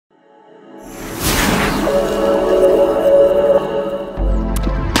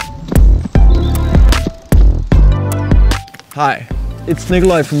Hi, it's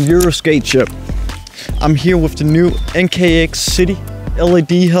Nikolai from Euroskate Shop. I'm here with the new NKX City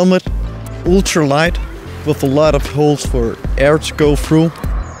LED helmet, ultra light, with a lot of holes for air to go through.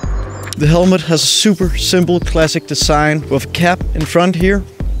 The helmet has a super simple classic design with a cap in front here.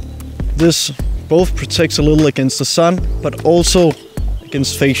 This both protects a little against the sun, but also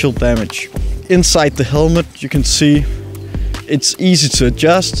against facial damage. Inside the helmet you can see it's easy to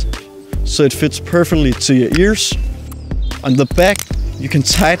adjust, so it fits perfectly to your ears. On the back you can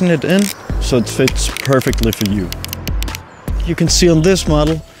tighten it in, so it fits perfectly for you. You can see on this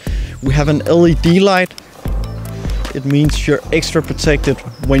model we have an LED light. It means you're extra protected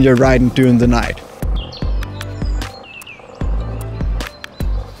when you're riding during the night.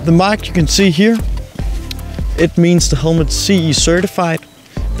 The mark you can see here, it means the helmet's CE certified.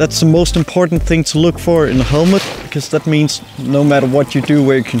 That's the most important thing to look for in a helmet, because that means no matter what you do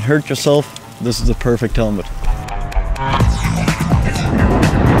where you can hurt yourself, this is the perfect helmet.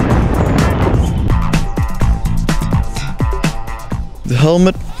 The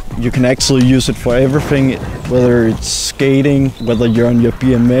helmet, you can actually use it for everything, whether it's skating, whether you're on your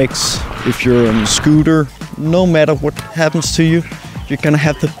BMX, if you're on a scooter. No matter what happens to you, you're gonna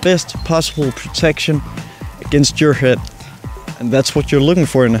have the best possible protection against your head. And that's what you're looking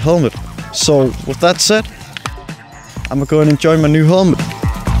for in a helmet. So with that said, I'm gonna go and enjoy my new helmet.